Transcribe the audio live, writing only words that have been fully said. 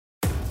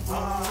Hey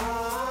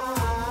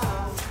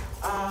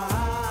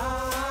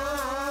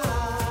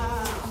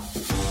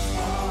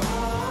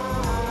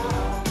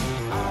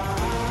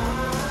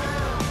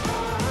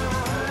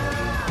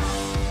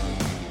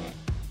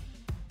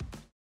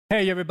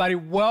everybody,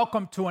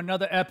 welcome to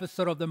another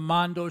episode of the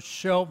Mondo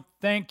Show.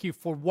 Thank you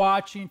for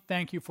watching.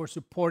 Thank you for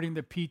supporting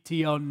the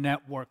PTL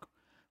network.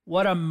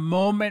 What a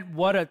moment,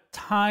 what a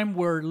time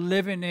we're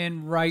living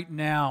in right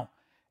now.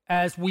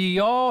 As we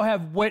all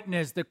have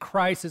witnessed the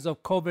crisis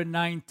of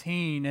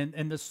COVID-19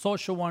 and the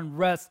social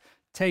unrest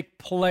take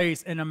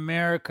place in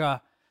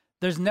America,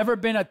 there's never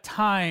been a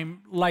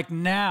time like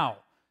now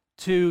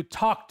to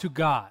talk to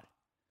God.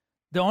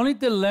 The only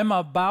dilemma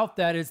about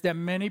that is that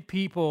many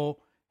people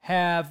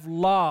have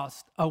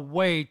lost a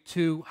way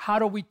to how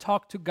do we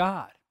talk to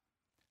God.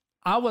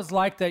 I was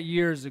like that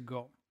years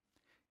ago.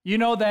 You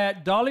know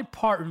that Dolly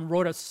Parton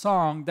wrote a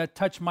song that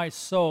touched my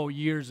soul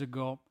years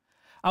ago.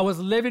 I was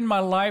living my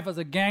life as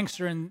a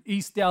gangster in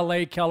East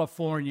LA,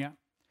 California,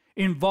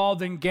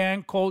 involved in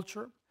gang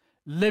culture,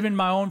 living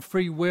my own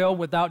free will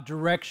without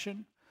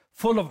direction,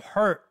 full of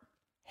hurt,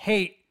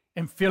 hate,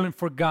 and feeling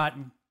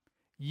forgotten.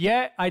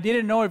 Yet I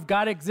didn't know if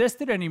God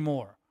existed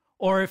anymore,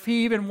 or if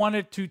he even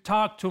wanted to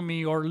talk to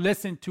me or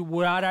listen to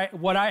what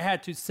I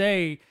had to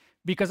say,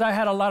 because I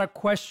had a lot of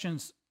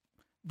questions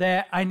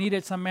that I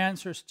needed some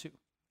answers to.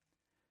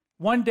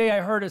 One day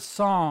I heard a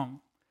song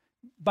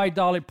by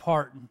Dolly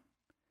Parton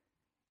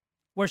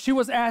where she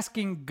was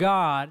asking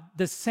God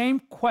the same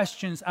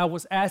questions I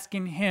was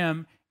asking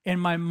him in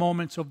my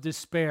moments of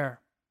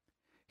despair.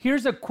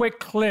 Here's a quick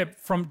clip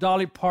from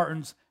Dolly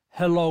Parton's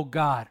Hello,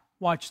 God.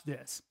 Watch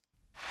this.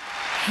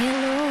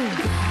 Hello,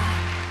 God.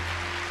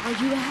 Are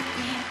you out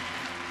there?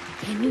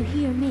 Can you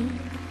hear me?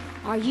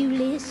 Are you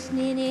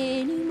listening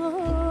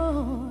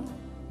anymore?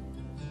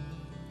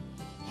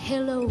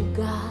 Hello,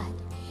 God.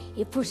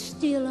 If we're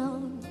still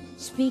on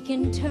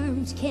speaking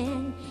terms,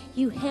 can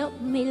you help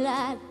me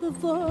like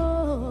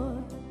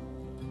before?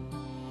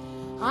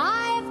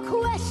 I've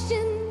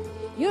questioned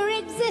your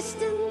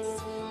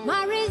existence.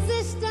 My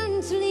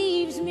resistance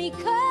leaves me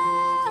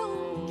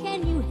cold.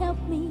 Can you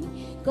help me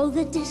go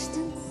the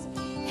distance?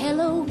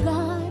 Hello,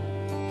 God.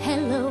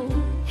 Hello,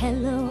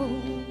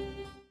 hello.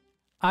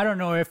 I don't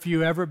know if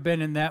you've ever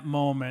been in that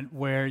moment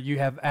where you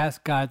have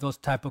asked God those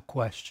type of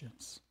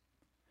questions.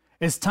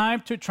 It's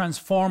time to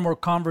transform our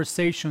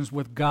conversations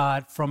with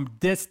God from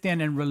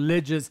distant and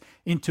religious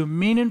into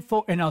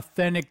meaningful and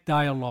authentic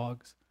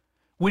dialogues.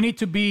 We need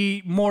to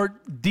be more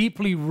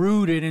deeply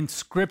rooted in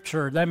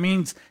Scripture. That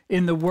means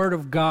in the Word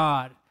of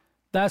God.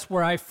 That's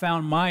where I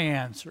found my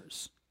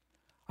answers.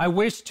 I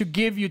wish to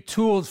give you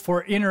tools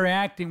for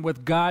interacting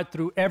with God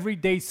through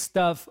everyday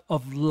stuff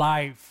of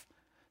life.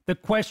 The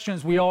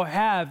questions we all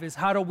have is,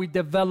 how do we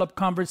develop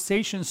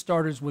conversation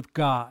starters with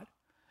God?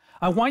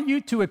 I want you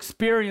to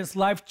experience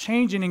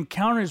life-changing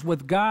encounters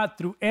with God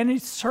through any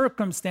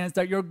circumstance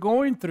that you're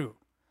going through.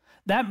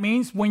 That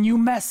means when you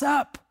mess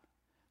up,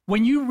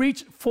 when you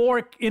reach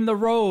fork in the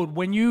road,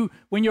 when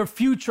your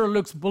future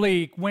looks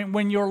bleak,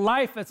 when your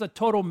life is a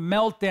total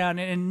meltdown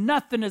and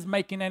nothing is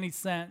making any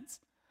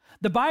sense.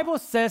 The Bible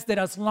says that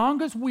as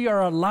long as we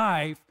are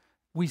alive,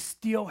 we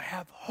still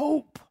have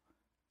hope.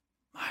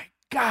 My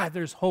God,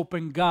 there's hope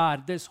in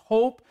God. There's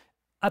hope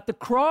at the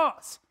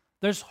cross.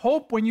 There's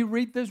hope when you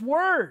read this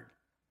word.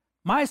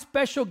 My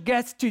special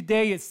guest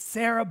today is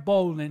Sarah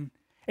Bolin,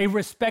 a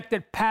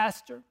respected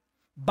pastor,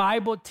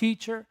 Bible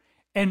teacher,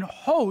 and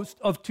host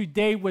of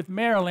Today with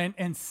Marilyn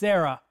and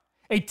Sarah,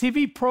 a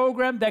TV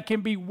program that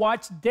can be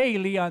watched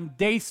daily on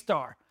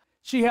Daystar.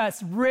 She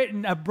has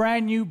written a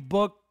brand new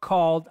book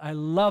called, I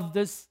love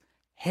this,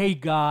 Hey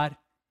God,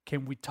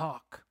 Can We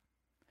Talk?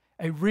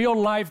 A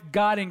real-life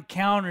God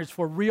encounters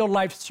for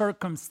real-life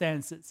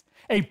circumstances,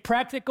 a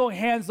practical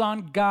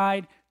hands-on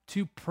guide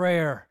to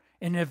prayer.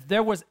 And if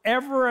there was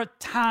ever a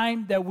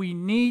time that we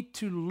need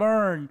to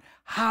learn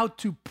how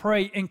to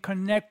pray and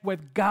connect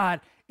with God,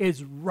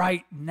 it's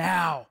right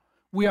now.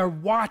 We are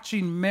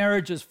watching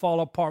marriages fall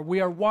apart.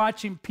 We are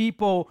watching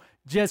people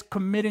just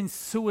committing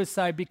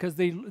suicide because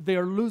they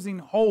are losing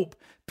hope.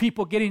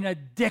 People getting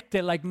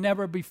addicted like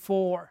never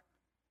before.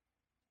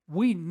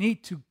 We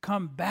need to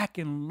come back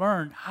and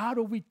learn, how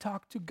do we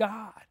talk to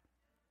God?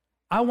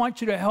 I want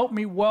you to help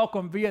me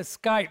welcome via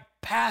Skype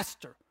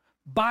pastor,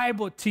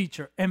 Bible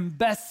teacher, and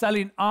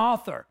best-selling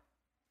author,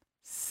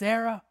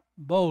 Sarah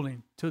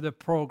Bolin, to the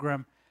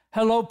program.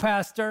 Hello,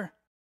 Pastor.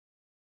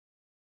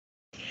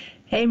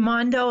 Hey,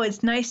 Mondo,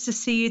 it's nice to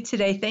see you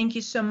today. Thank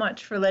you so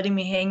much for letting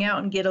me hang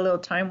out and get a little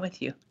time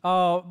with you.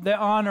 Oh, the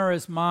honor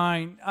is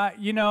mine.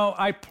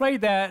 I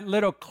played that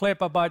little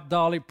clip about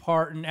Dolly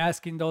Parton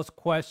asking those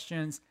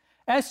questions.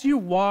 As you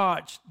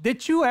watched,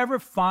 did you ever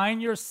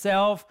find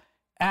yourself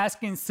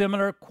asking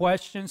similar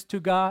questions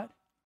to God?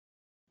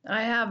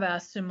 I have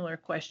asked similar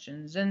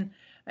questions. And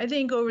I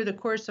think over the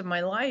course of my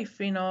life,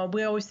 we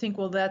always think,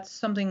 well, that's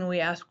something we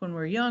ask when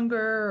we're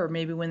younger or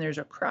maybe when there's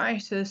a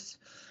crisis.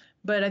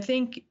 But I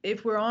think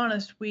if we're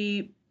honest,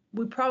 we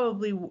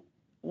probably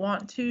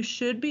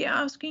should be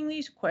asking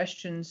these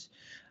questions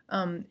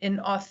in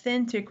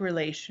authentic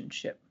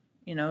relationship.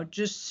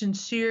 just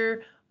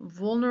sincere,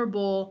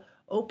 vulnerable,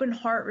 open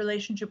heart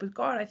relationship with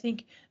God. I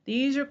think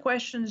these are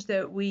questions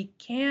that we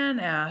can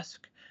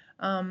ask,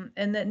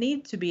 and that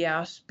need to be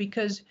asked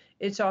because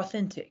it's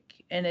authentic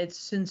and it's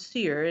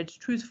sincere, it's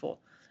truthful.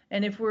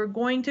 And if we're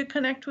going to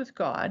connect with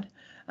God,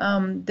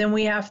 then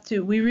we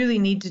really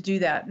need to do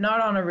that,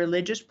 not on a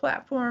religious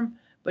platform,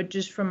 but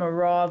just from a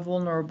raw,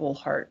 vulnerable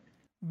heart.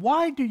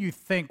 Why do you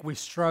think we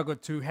struggle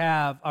to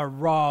have a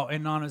raw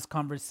and honest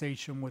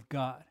conversation with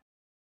God?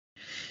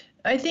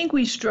 I think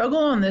we struggle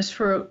on this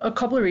for a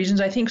couple of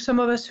reasons. I think some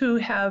of us who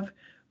have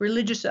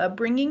religious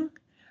upbringing,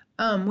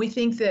 we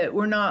think that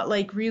we're not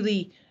like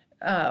really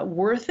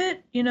worth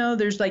it.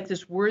 There's like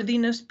this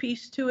worthiness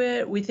piece to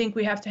it. We think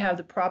we have to have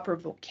the proper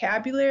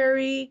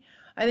vocabulary.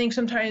 I think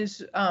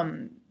sometimes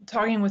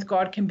talking with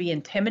God can be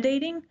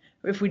intimidating.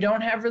 If we don't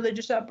have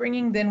religious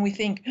upbringing, then we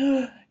think,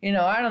 I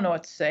don't know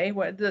what to say.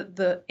 What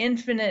the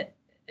infinite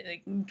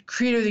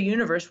creator of the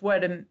universe,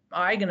 what am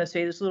I going to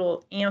say, this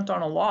little ant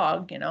on a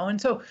log,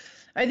 And so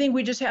I think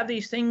we just have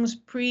these things,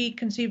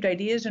 preconceived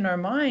ideas in our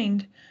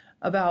mind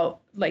about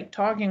like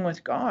talking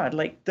with God,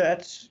 like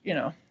that's,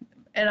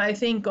 and I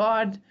think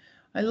I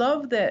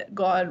love that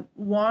God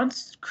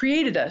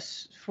created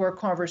us for a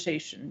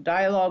conversation,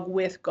 dialogue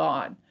with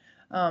God.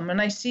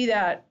 And I see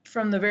that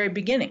from the very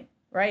beginning,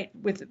 right?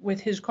 With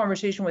his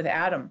conversation with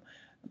Adam.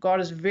 God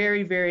is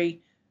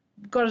very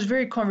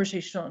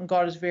conversational, and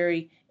God is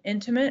very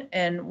intimate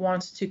and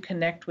wants to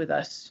connect with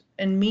us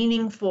in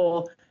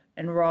meaningful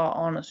and raw,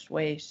 honest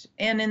ways.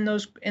 And in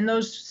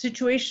those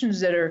situations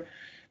that are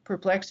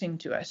perplexing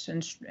to us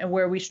and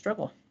where we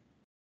struggle.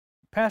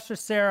 Pastor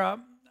Sarah,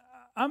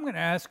 I'm going to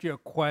ask you a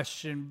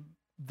question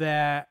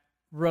that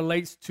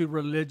relates to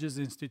religious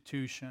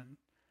institution,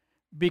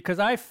 because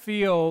I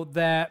feel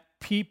that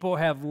people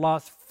have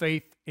lost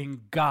faith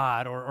in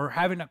God or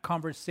having a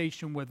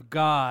conversation with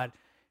God,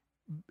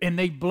 and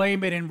they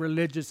blame it in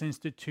religious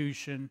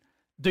institution.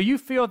 Do you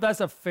feel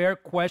that's a fair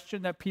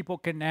question that people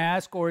can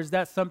ask, or is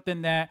that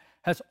something that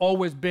has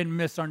always been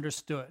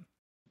misunderstood?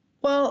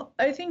 Well,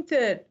 I think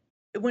that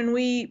when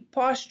we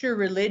posture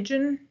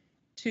religion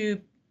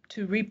to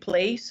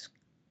replace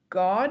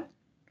God,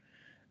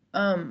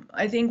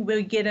 I think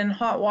we get in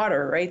hot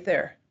water right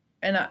there.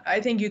 And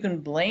I think you can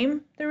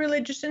blame the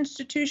religious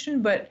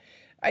institution, but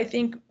I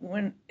think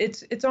when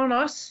it's on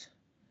us,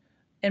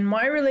 and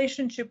my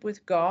relationship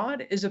with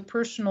God is a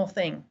personal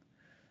thing.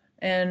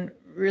 And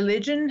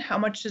religion, how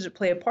much does it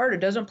play a part or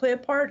doesn't play a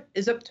part,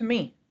 is up to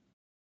me.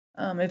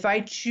 If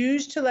I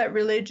choose to let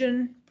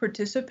religion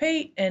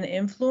participate and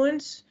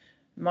influence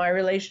my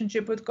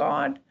relationship with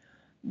God,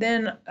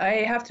 then I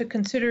have to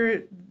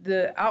consider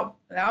the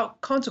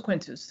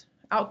consequences,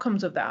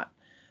 outcomes of that.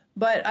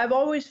 But I've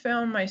always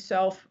found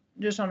myself,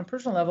 just on a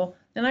personal level,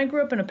 and I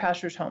grew up in a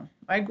pastor's home.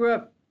 I grew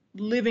up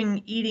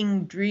living,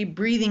 eating,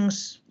 breathing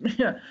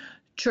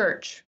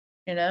church,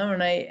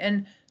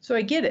 and so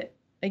I get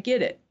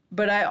it.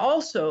 But I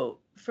also,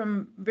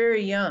 from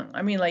very young,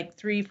 I mean, like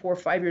 3, 4,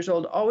 5 years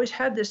old, always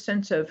had this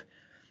sense of,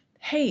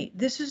 hey,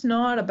 this is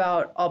not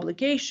about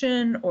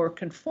obligation or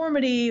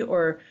conformity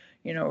or,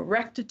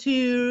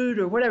 rectitude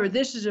or whatever.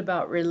 This is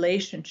about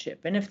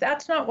relationship. And if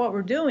that's not what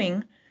we're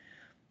doing,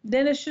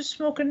 then it's just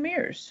smoke and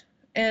mirrors.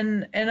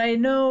 And I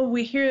know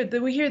we hear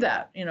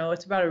that,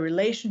 it's about a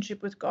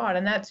relationship with God,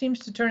 and that seems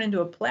to turn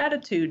into a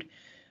platitude.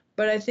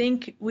 But I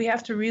think we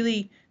have to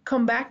really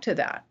come back to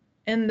that.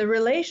 And the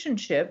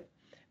relationship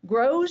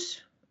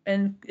grows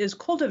and is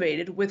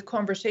cultivated with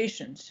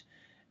conversations.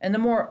 And the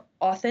more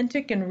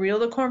authentic and real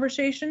the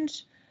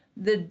conversations,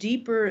 the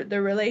deeper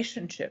the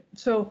relationship.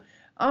 So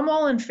I'm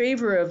all in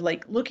favor of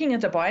like looking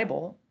at the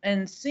Bible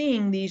and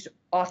seeing these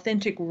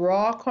authentic,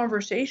 raw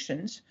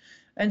conversations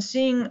and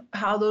seeing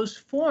how those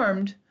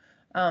formed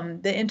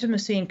the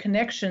intimacy and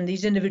connection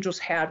these individuals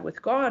had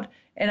with God.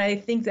 And I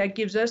think that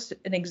gives us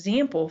an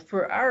example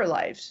for our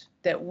lives,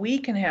 that we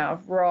can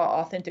have raw,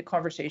 authentic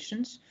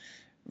conversations,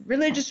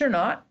 religious or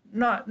not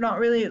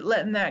really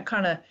letting that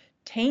kind of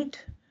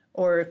taint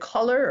or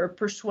color or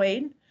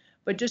persuade,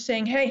 but just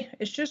saying, hey,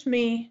 it's just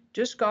me,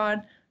 just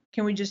God.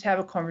 Can we just have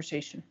a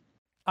conversation?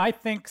 I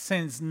think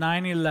since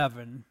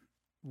 9/11,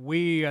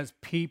 we as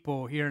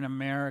people here in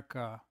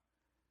America,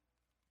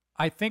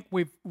 I think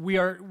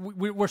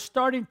we're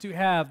starting to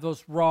have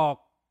those raw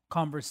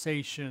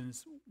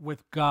conversations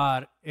with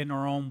God in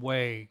our own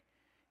way.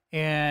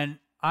 And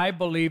I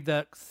believe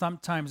that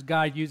sometimes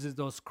God uses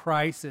those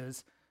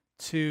crises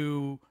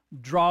to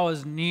draw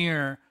us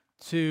near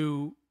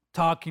to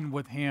talking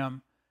with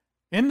him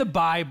in the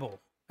Bible.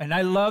 And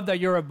I love that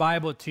you're a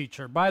Bible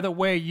teacher. By the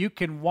way, you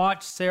can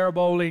watch Sarah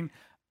Bowling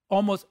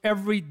almost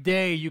every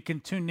day. You can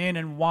tune in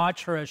and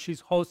watch her as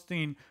she's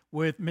hosting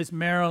with Miss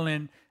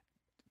Marilyn,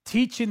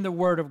 teaching the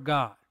Word of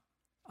God.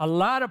 A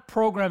lot of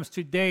programs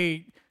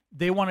today,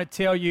 they want to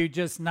tell you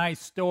just nice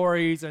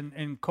stories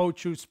and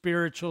coach you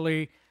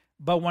spiritually.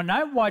 But when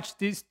I watch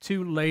these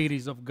two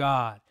ladies of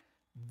God,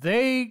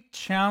 they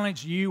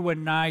challenge you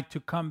and I to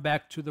come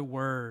back to the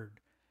Word.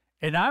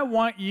 And I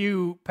want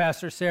you,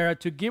 Pastor Sarah,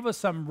 to give us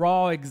some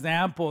raw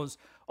examples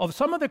of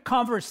some of the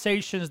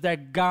conversations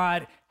that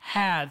God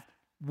had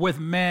with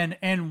men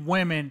and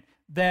women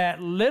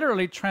that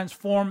literally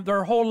transformed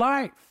their whole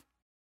life.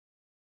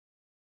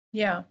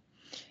 Yeah.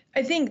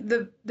 I think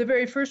the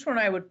very first one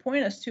I would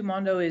point us to,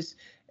 Mondo, is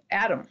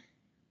Adam.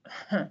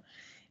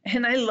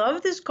 And I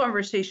love this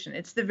conversation.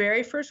 It's the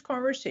very first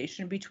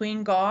conversation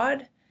between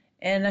God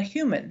and a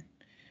human.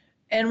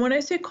 And when I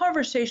say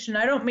conversation,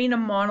 I don't mean a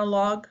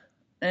monologue,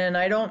 and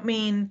I don't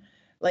mean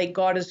like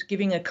God is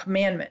giving a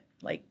commandment,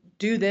 like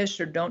do this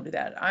or don't do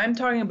that. I'm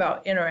talking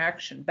about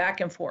interaction, back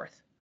and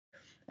forth.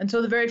 And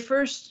so the very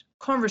first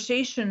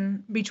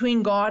conversation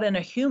between God and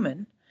a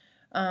human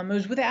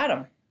was with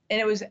Adam. And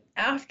it was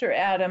after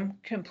Adam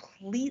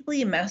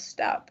completely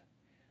messed up,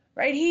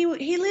 right? He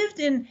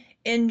lived in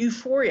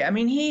euphoria. I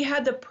mean, he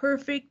had the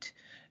perfect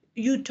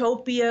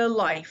utopia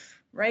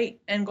life, right?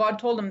 And God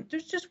told him,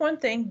 there's just one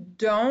thing,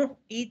 don't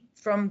eat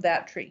from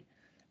that tree.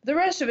 The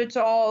rest of it's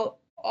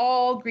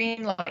all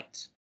green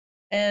lights.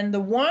 And the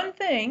one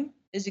thing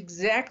is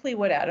exactly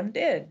what Adam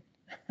did.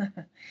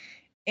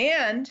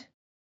 And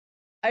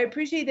I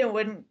appreciate that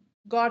when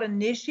God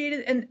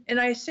initiated,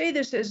 and I say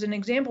this as an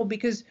example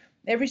because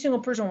every single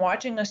person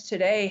watching us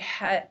today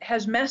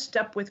has messed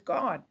up with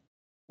God.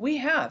 We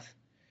have,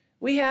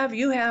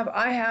 you have,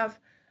 I have,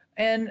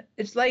 and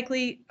it's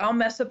likely I'll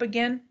mess up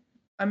again.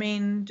 I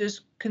mean,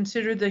 just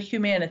consider the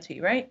humanity,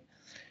 right?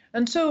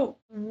 And so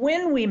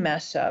when we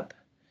mess up,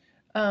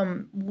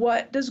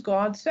 what does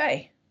God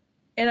say?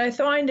 And I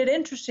find it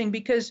interesting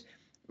because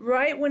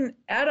right when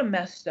Adam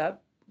messed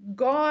up,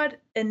 God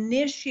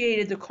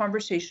initiated the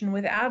conversation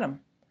with Adam.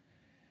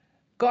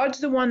 God's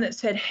the one that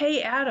said,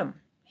 hey, Adam.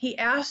 He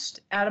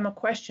asked Adam a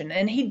question,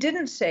 and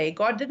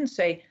God didn't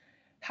say,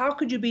 how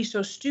could you be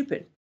so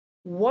stupid?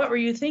 What were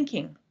you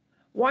thinking?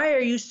 Why are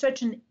you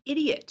such an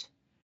idiot?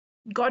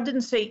 God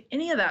didn't say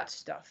any of that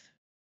stuff.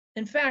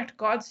 In fact,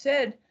 God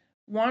said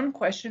one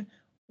question,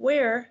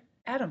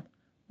 Adam,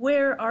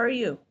 where are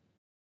you?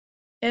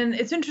 And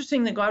it's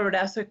interesting that God would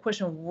ask the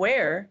question,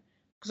 where?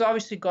 Because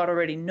obviously God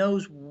already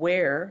knows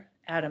where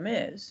Adam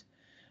is.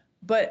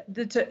 But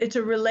it's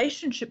a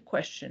relationship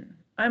question.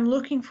 I'm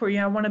looking for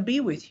you. I want to be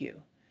with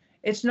you.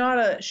 It's not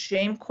a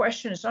shame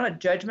question. It's not a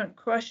judgment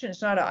question.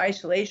 It's not an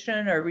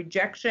isolation or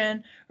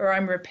rejection or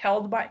I'm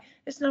repelled by.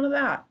 It's none of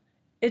that.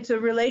 It's a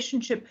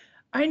relationship.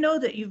 I know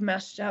that you've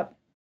messed up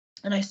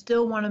and I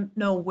still want to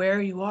know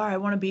where you are. I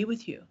want to be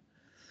with you.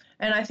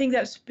 And I think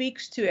that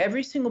speaks to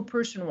every single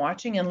person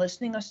watching and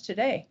listening us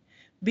today,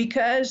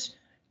 because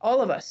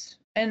all of us.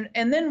 And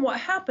then what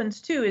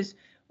happens too is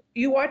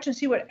you watch and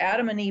see what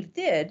Adam and Eve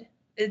did.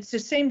 It's the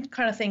same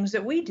kind of things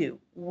that we do.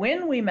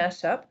 When we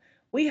mess up,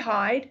 we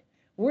hide.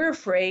 We're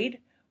afraid,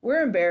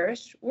 we're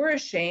embarrassed, we're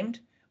ashamed,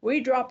 we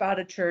drop out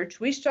of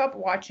church, we stop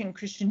watching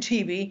Christian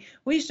TV,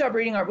 we stop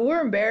reading we're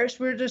embarrassed,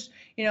 we're just,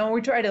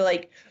 we try to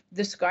like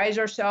disguise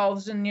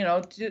ourselves and,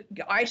 to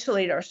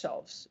isolate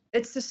ourselves.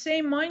 It's the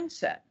same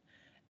mindset.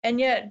 And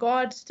yet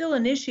God still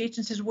initiates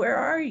and says, where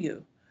are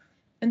you?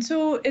 And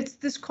so it's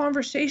this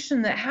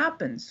conversation that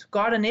happens.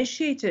 God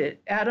initiates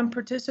it, Adam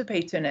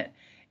participates in it.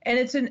 And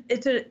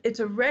it's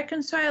a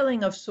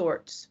reconciling of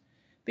sorts,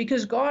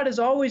 because God is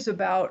always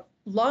about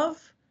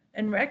love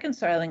and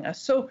reconciling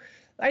us. So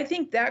I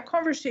think that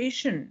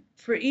conversation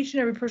for each and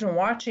every person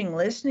watching,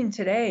 listening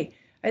today,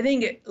 I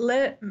think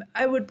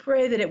I would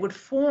pray that it would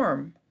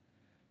form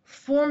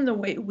the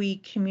way we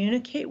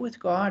communicate with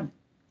God,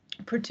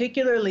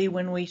 particularly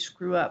when we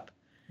screw up.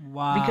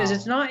 Wow. Because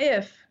it's not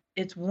if,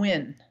 it's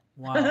when.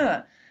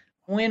 Wow.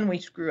 When we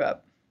screw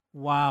up.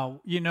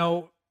 Wow.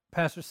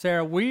 Pastor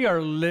Sarah, we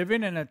are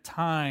living in a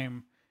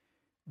time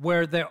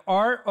where the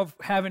art of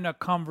having a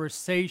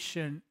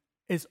conversation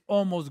is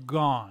almost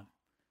gone.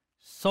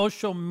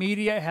 Social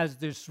media has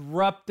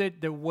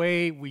disrupted the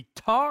way we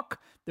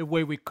talk, the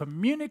way we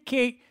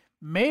communicate,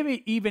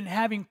 maybe even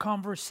having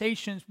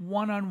conversations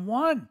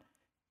one-on-one.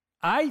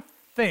 I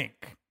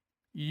think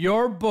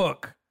your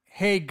book,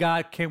 Hey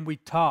God, Can We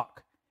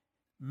Talk,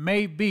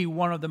 may be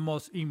one of the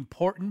most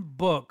important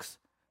books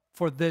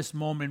for this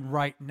moment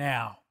right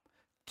now,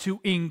 to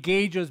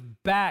engage us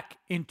back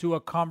into a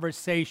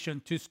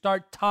conversation, to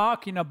start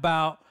talking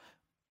about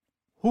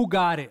who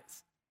God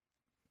is.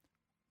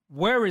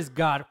 Where is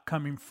God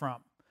coming from?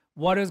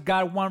 What does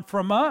God want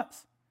from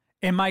us?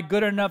 Am I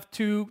good enough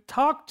to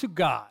talk to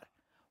God?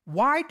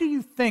 Why do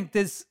you think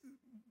this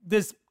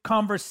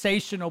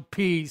conversational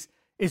piece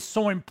is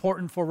so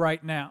important for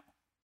right now?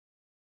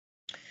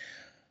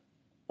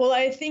 Well,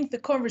 I think the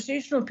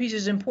conversational piece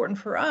is important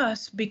for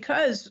us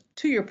because,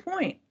 to your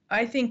point,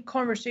 I think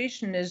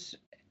conversation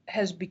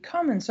has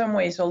become in some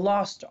ways a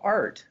lost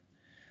art.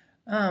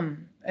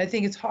 I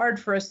think it's hard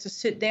for us to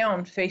sit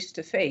down face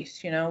to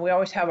face. We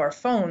always have our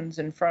phones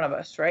in front of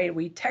us, right?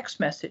 We text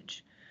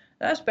message.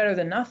 That's better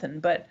than nothing.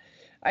 But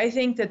I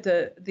think that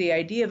the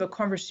idea of a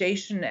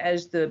conversation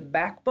as the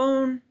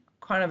backbone,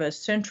 kind of a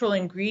central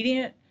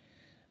ingredient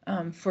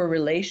for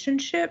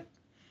relationship,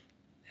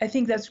 I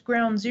think that's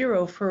ground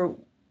zero for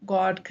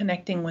God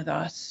connecting with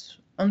us.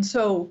 And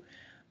so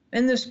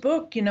In this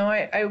book,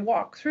 I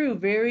walk through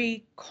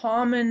very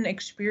common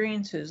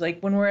experiences, like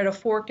when we're at a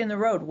fork in the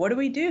road. What do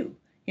we do?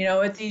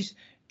 At these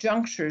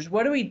junctures,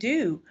 what do we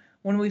do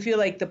when we feel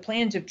like the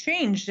plans have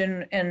changed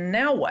and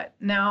now what?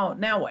 Now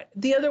what?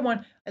 The other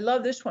one, I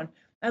love this one.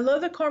 I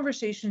love the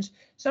conversations.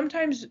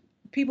 Sometimes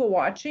people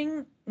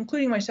watching,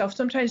 including myself,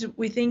 sometimes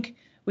we think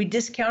we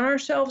discount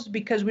ourselves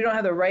because we don't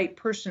have the right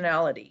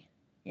personality,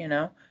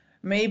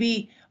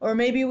 maybe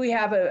we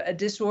have a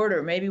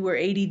disorder. Maybe we're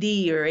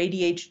ADD or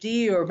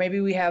ADHD, or maybe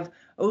we have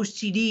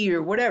OCD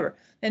or whatever.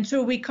 And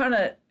so we kind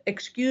of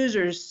excuse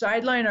or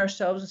sideline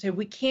ourselves and say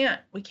we can't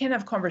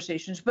have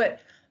conversations. But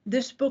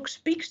this book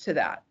speaks to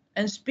that,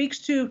 and speaks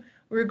to,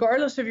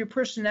 regardless of your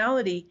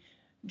personality,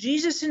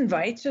 Jesus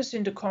invites us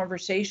into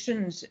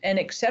conversations and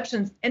accepts,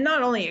 and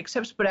not only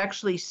accepts, but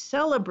actually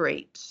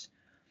celebrates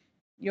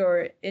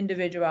your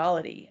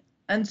individuality.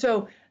 And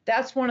so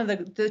that's one of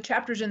the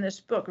chapters in this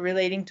book,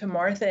 relating to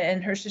Martha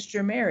and her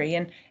sister Mary,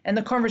 and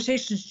the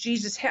conversations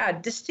Jesus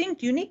had,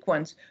 distinct, unique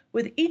ones,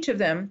 with each of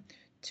them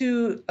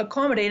to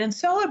accommodate and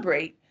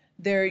celebrate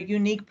their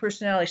unique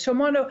personality. So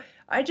Mondo,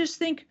 I just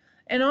think,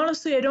 and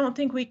honestly, I don't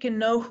think we can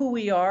know who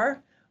we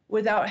are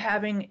without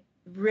having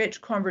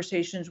rich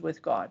conversations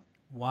with God.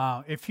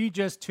 Wow. If you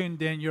just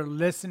tuned in, you're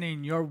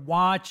listening, you're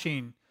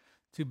watching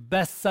to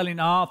best-selling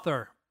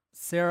author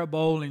Sarah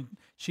Bowling.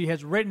 She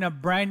has written a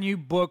brand new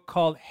book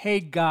called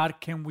Hey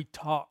God, Can We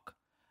Talk?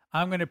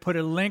 I'm going to put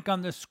a link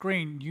on the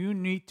screen. You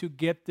need to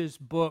get this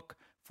book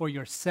for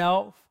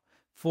yourself,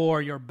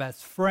 for your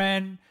best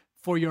friend,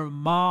 for your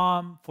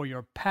mom, for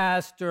your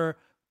pastor,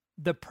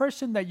 the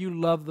person that you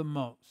love the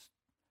most.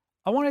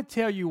 I want to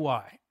tell you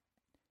why.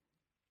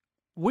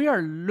 We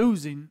are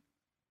losing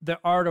the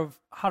art of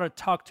how to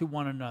talk to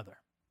one another.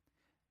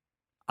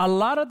 A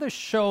lot of the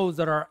shows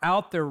that are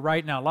out there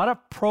right now, a lot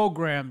of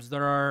programs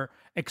that are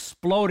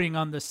exploding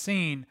on the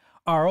scene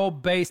are all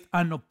based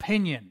on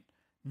opinion,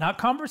 not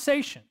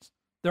conversations.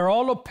 They're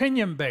all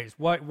opinion based.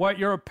 What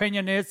your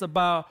opinion is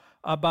about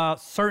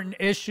certain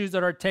issues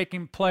that are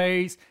taking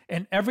place,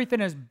 and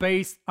everything is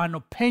based on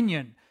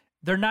opinion.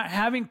 They're not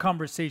having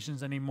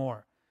conversations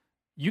anymore.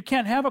 You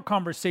can't have a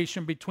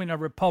conversation between a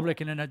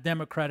Republican and a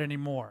Democrat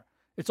anymore.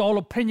 It's all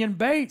opinion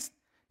based.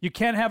 You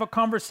can't have a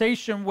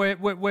conversation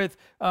with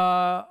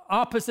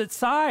opposite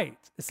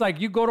sides. It's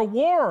like you go to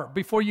war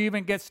before you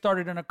even get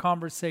started in a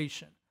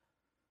conversation.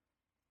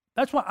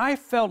 That's why I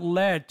felt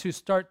led to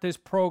start this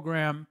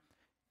program,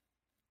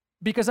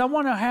 because I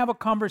want to have a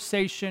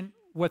conversation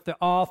with the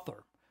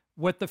author,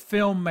 with the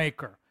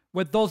filmmaker,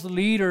 with those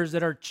leaders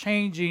that are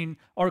changing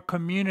our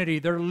community.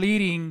 They're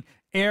leading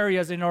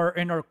areas in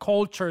our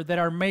culture that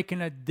are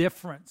making a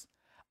difference.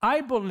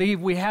 I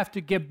believe we have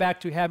to get back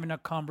to having a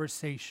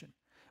conversation.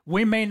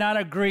 We may not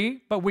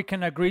agree, but we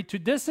can agree to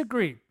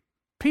disagree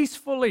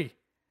peacefully.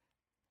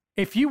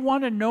 If you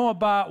want to know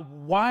about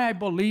why I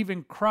believe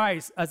in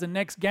Christ as a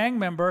next gang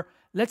member,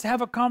 let's have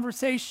a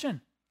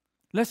conversation.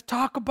 Let's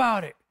talk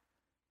about it.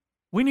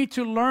 We need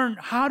to learn,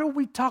 how do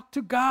we talk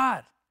to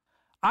God?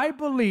 I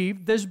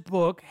believe this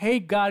book, Hey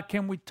God,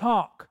 Can We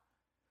Talk,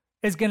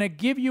 is going to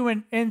give you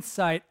an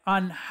insight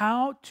on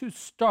how to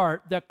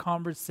start that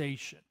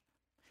conversation.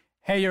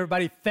 Hey,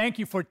 everybody, thank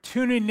you for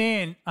tuning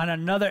in on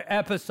another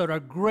episode,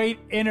 a great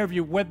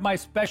interview with my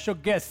special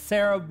guest,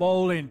 Sarah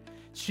Bowling.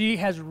 She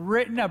has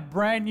written a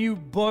brand new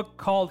book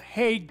called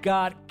Hey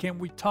God, Can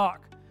We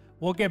Talk?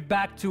 We'll get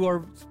back to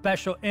our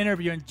special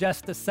interview in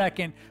just a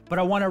second, but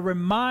I want to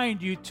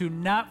remind you to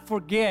not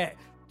forget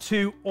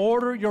to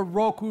order your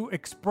Roku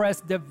Express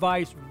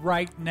device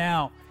right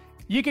now.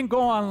 You can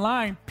go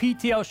online,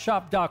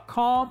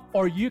 ptlshop.com,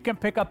 or you can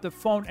pick up the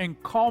phone and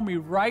call me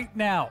right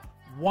now,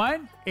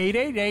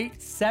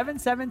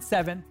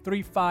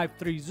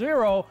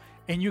 1-888-777-3530,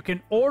 and you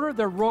can order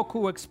the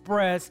Roku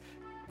Express.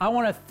 I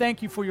want to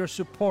thank you for your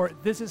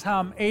support. This is how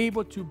I'm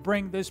able to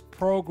bring this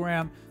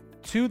program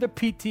to the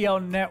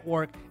PTL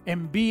network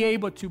and be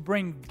able to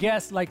bring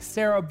guests like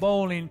Sarah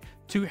Bowling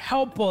to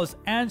help us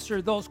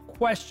answer those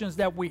questions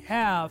that we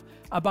have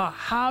about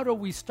how do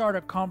we start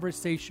a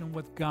conversation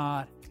with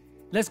God.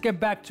 Let's get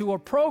back to our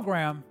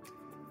program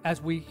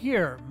as we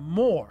hear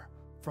more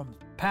from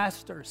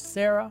Pastor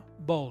Sarah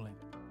Bowling.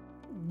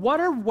 What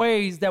are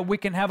ways that we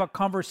can have a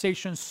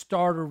conversation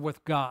starter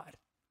with God?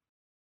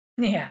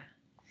 Yeah,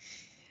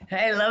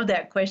 I love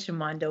that question,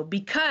 Mondo,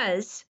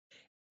 because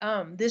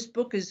this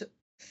book is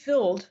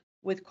filled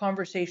with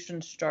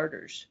conversation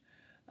starters.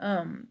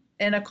 And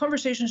a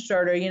conversation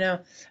starter,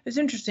 it's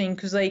interesting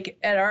because, like,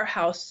 at our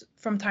house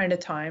from time to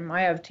time,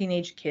 I have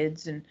teenage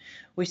kids, and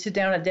we sit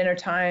down at dinner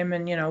time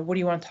and, what do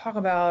you want to talk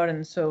about?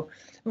 And so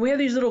we have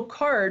these little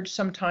cards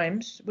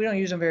sometimes. We don't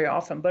use them very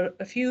often, but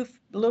a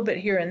little bit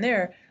here and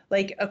there,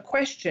 like a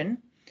question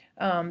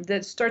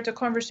that starts a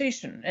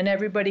conversation, and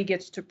everybody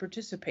gets to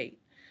participate.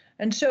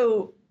 And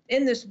so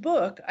in this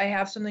book, I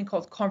have something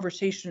called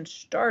conversation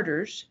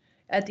starters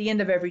at the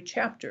end of every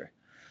chapter.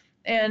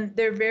 And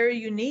they're very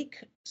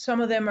unique.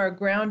 Some of them are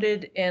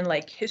grounded in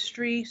like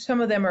history. Some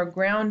of them are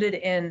grounded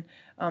in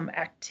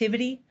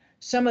activity.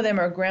 Some of them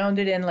are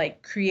grounded in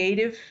like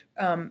creative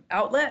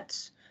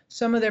outlets.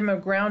 Some of them are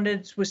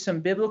grounded with some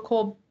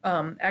biblical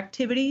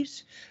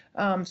activities.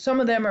 Some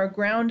of them are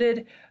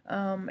grounded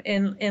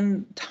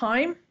in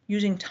time,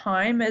 using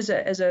time as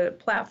a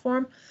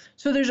platform.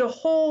 So there's a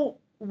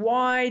whole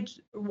wide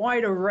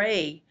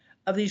array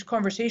of these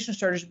conversation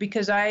starters,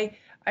 because I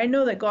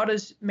know that God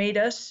has made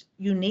us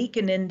unique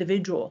and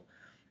individual.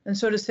 And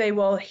so to say,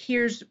 well,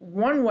 here's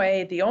one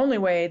way, the only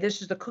way,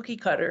 this is the cookie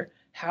cutter,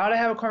 how to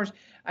have a conversation.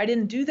 I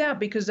didn't do that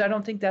because I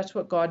don't think that's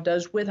what God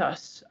does with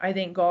us. I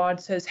think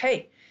God says,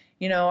 hey,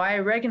 I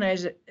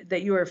recognize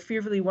that you are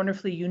fearfully,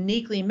 wonderfully,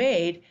 uniquely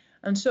made.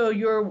 And so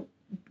your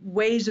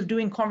ways of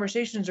doing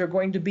conversations are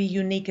going to be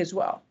unique as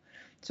well.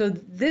 So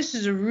this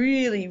is a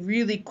really,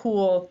 really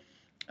cool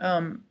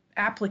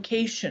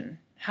application.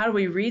 How do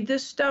we read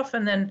this stuff?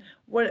 And then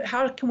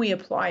how can we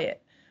apply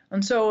it?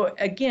 And so,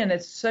 again,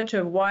 it's such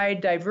a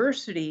wide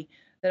diversity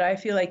that I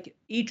feel like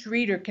each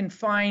reader can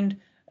find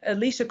at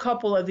least a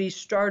couple of these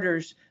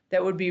starters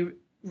that would be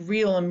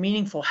real and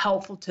meaningful,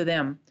 helpful to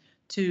them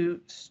to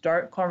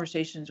start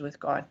conversations with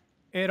God.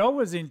 It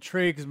always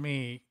intrigues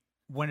me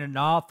when an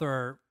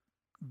author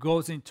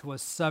goes into a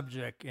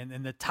subject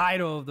and the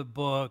title of the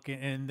book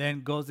and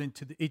then goes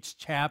into each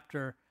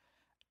chapter.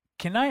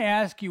 Can I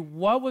ask you,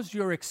 what was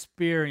your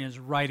experience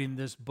writing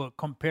this book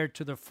compared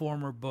to the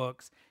former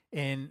books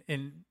in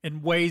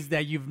ways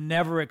that you've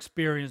never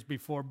experienced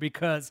before?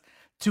 Because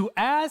to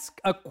ask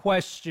a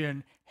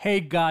question, hey,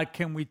 God,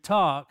 can we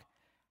talk,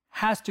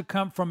 has to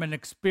come from an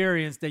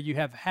experience that you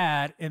have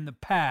had in the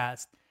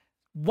past.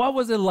 What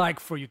was it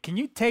like for you? Can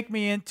you take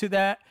me into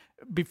that?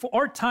 Before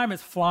our time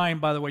is flying,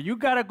 by the way. You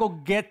got to go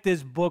get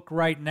this book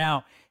right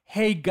now.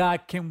 Hey,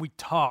 God, can we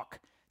talk?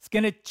 It's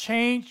going to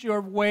change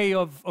your way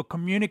of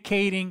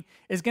communicating.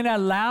 It's going to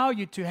allow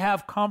you to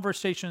have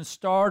conversation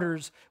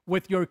starters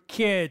with your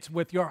kids,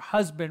 with your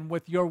husband,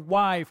 with your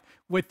wife,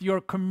 with your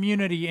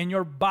community, in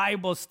your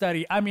Bible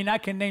study. I mean, I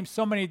can name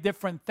so many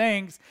different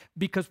things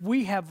because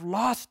we have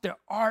lost the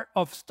art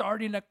of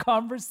starting a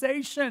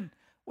conversation.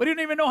 We don't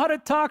even know how to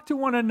talk to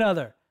one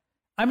another.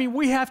 I mean,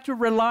 we have to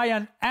rely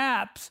on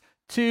apps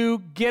to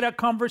get a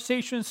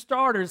conversation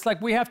starter. It's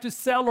like we have to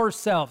sell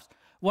ourselves.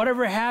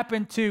 Whatever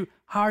happened to,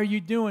 how are you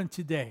doing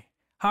today?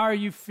 How are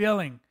you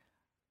feeling?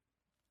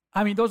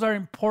 I mean, those are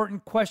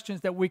important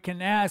questions that we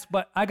can ask,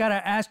 but I got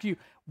to ask you,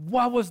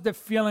 what was the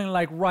feeling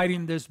like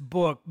writing this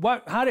book?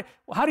 How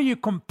do you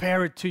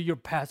compare it to your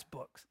past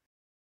books?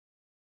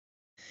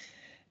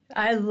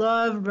 I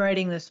loved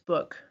writing this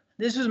book.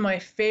 This was my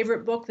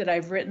favorite book that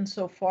I've written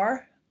so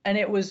far, and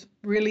it was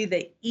really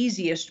the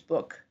easiest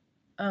book.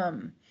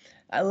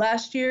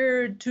 Last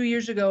year, 2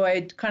 years ago,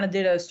 I kind of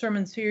did a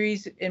sermon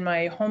series in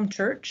my home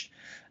church,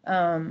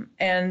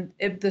 and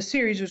the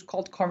series was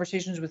called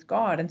Conversations with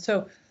God. And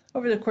so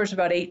over the course of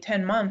about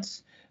 8-10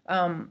 months,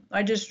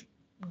 I just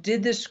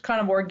did this kind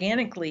of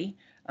organically,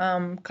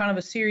 kind of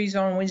a series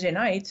on Wednesday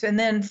nights. And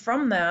then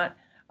from that,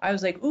 I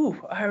was like,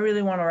 ooh, I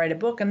really want to write a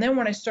book. And then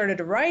when I started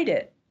to write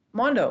it,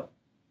 Mondo,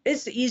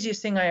 it's the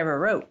easiest thing I ever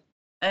wrote.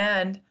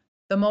 And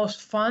the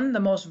most fun, the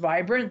most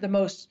vibrant, the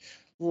most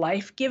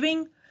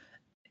life-giving.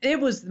 It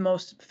was the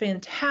most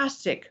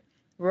fantastic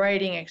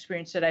writing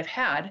experience that I've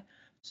had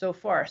so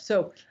far.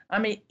 So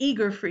I'm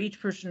eager for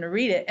each person to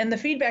read it. And the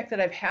feedback that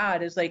I've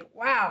had is like,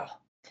 wow,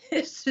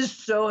 this is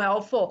so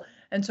helpful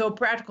and so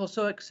practical,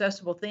 so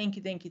accessible. Thank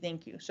you, thank you,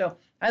 thank you. So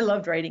I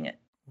loved writing it.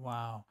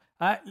 Wow.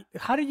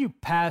 How do you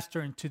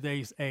pastor in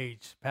today's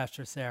age,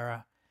 Pastor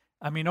Sarah?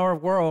 I mean, our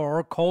world,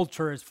 our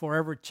culture is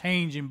forever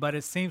changing, but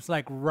it seems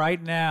like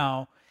right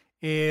now,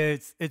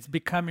 it's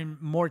becoming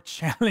more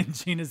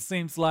challenging, it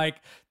seems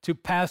like, to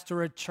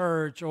pastor a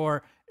church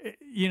or,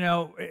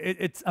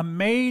 it's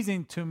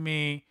amazing to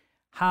me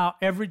how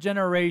every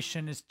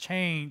generation is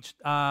changed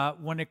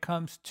when it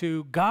comes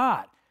to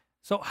God.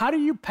 So how do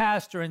you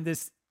pastor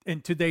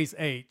in today's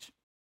age?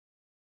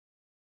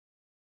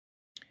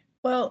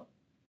 Well,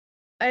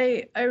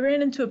 I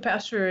ran into a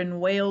pastor in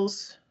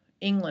Wales,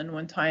 England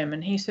one time,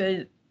 and he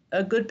said,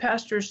 a good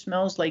pastor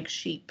smells like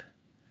sheep.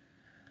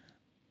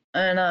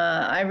 And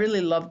I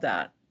really loved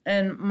that.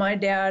 And my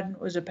dad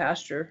was a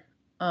pastor,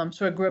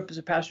 so I grew up as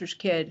a pastor's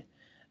kid.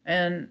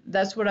 And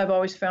that's what I've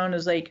always found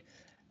is like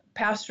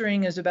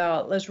pastoring is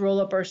about let's roll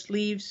up our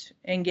sleeves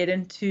and get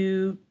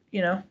into,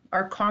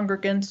 our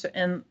congregants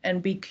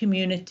and be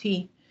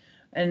community.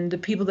 And the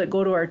people that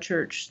go to our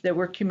church, that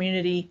we're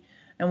community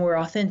and we're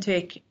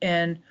authentic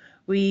and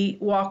we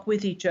walk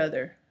with each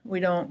other. We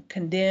don't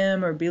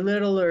condemn or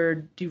belittle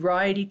or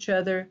deride each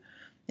other.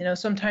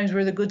 Sometimes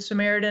we're the Good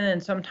Samaritan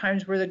and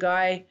sometimes we're the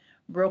guy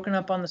broken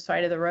up on the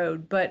side of the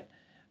road. But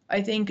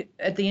I think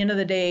at the end of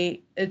the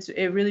day,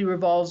 it really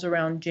revolves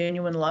around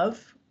genuine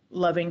love,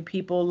 loving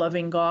people,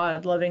 loving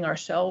God, loving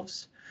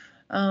ourselves.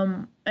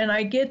 And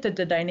I get that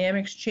the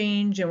dynamics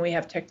change and we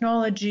have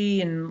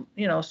technology and,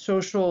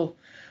 social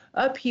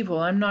upheaval.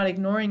 I'm not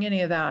ignoring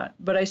any of that.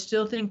 But I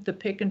still think the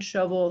pick and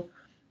shovel,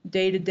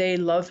 day-to-day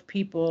love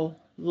people,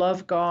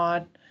 love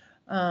God,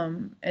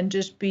 and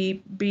just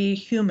be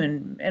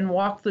human and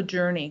walk the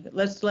journey.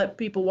 Let's let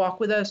people walk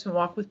with us and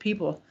walk with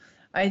people.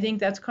 I think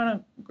that's kind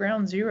of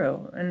ground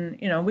zero. And,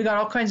 we got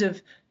all kinds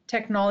of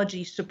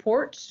technology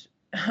supports,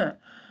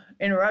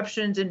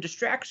 interruptions and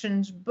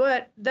distractions,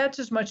 but that's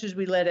as much as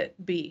we let it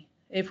be.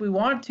 If we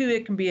want to,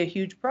 it can be a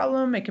huge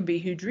problem. It can be a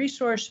huge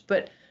resource,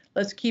 but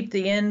let's keep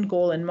the end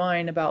goal in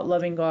mind about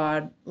loving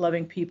God,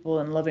 loving people,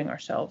 and loving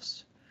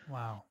ourselves.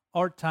 Wow.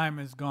 Our time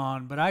is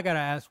gone, but I got to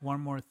ask one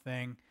more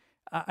thing.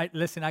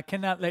 Listen, I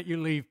cannot let you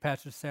leave,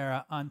 Pastor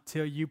Sarah,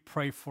 until you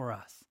pray for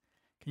us.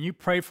 Can you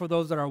pray for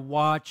those that are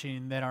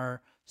watching, that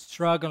are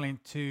struggling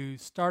to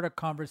start a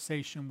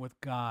conversation with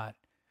God?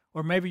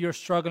 Or maybe you're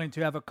struggling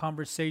to have a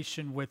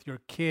conversation with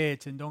your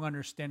kids and don't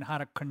understand how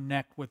to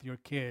connect with your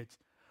kids.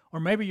 Or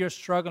maybe you're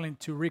struggling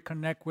to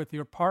reconnect with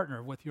your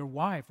partner, with your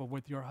wife, or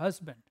with your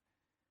husband.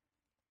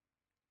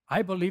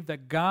 I believe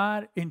that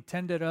God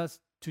intended us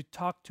to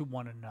talk to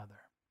one another.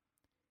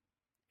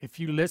 If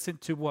you listen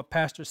to what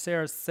Pastor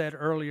Sarah said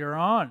earlier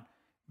on,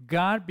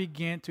 God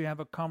began to have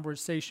a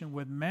conversation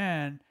with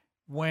man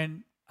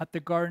when at the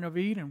Garden of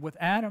Eden with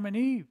Adam and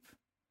Eve,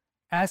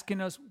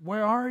 asking us,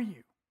 where are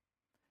you?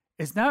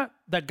 It's not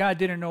that God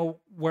didn't know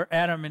where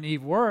Adam and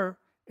Eve were.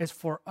 It's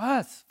for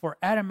us, for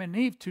Adam and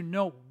Eve to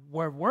know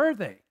where were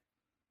they,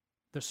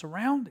 their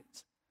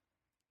surroundings.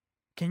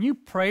 Can you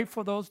pray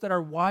for those that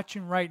are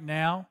watching right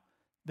now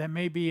that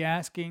may be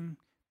asking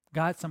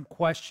God some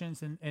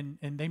questions and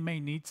they may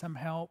need some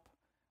help?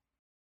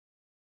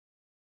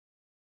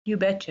 You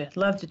betcha.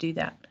 Love to do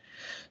that.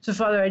 So,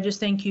 Father, I just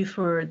thank you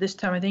for this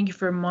time. I thank you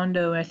for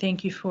Mondo. I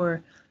thank you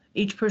for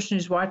each person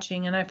who's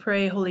watching. And I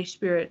pray, Holy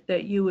Spirit,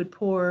 that you would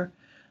pour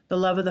the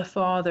love of the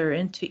Father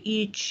into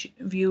each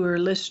viewer,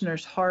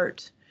 listener's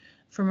heart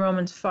from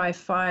Romans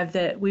 5:5,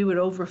 that we would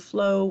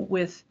overflow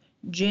with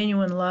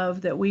genuine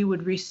love, that we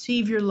would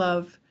receive your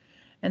love,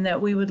 and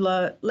that we would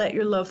let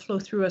your love flow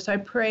through us. I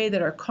pray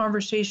that our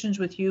conversations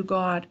with you,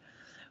 God,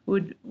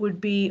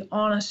 would be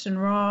honest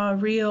and raw,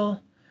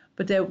 real,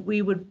 but that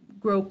we would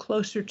grow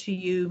closer to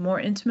you, more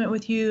intimate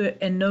with you,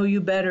 and know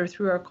you better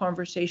through our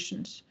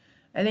conversations.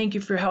 I thank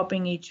you for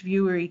helping each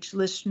viewer, each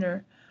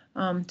listener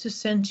to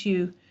sense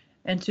you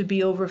and to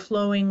be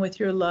overflowing with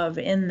your love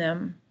in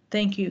them.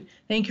 Thank you.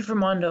 Thank you for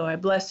Mondo. I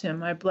bless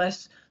him. I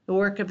bless the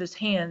work of his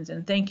hands.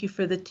 And thank you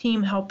for the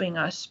team helping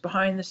us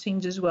behind the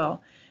scenes as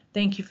well.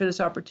 Thank you for this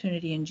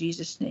opportunity. In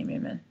Jesus' name,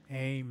 amen.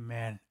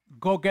 Amen.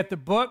 Go get the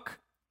book.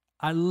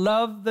 I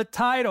love the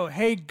title.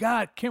 Hey,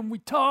 God, can we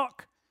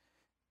talk?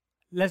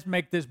 Let's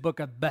make this book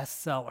a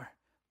bestseller.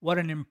 What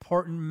an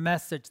important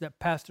message that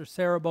Pastor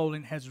Sarah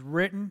Bowling has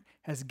written,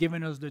 has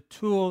given us the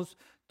tools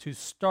to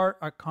start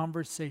our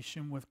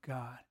conversation with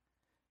God.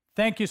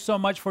 Thank you so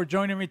much for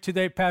joining me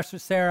today, Pastor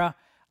Sarah.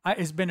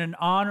 It's been an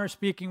honor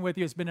speaking with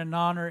you. It's been an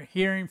honor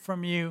hearing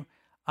from you.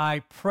 I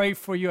pray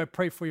for you. I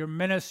pray for your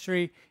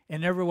ministry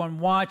and everyone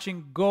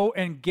watching. Go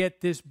and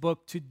get this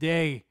book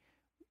today.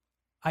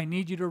 I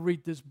need you to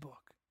read this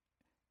book.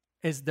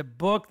 It's the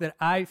book that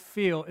I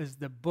feel is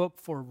the book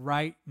for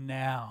right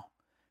now.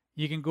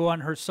 You can go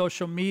on her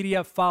social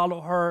media,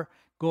 follow her,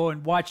 go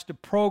and watch the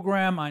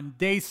program on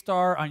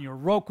Daystar, on your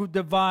Roku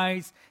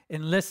device,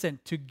 and listen.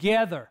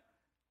 Together,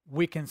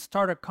 we can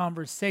start a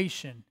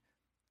conversation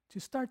to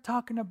start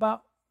talking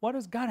about what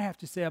does God have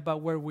to say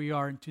about where we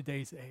are in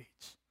today's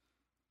age.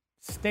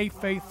 Stay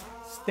faithful,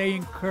 stay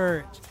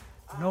encouraged.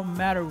 No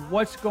matter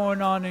what's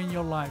going on in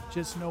your life,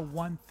 just know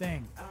one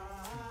thing.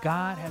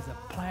 God has a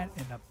plan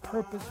and a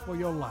purpose for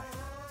your life.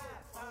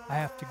 I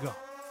have to go.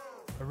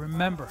 But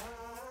remember,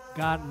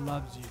 God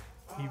loves you.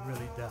 He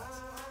really does.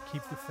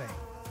 Keep the faith.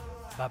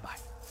 Bye-bye.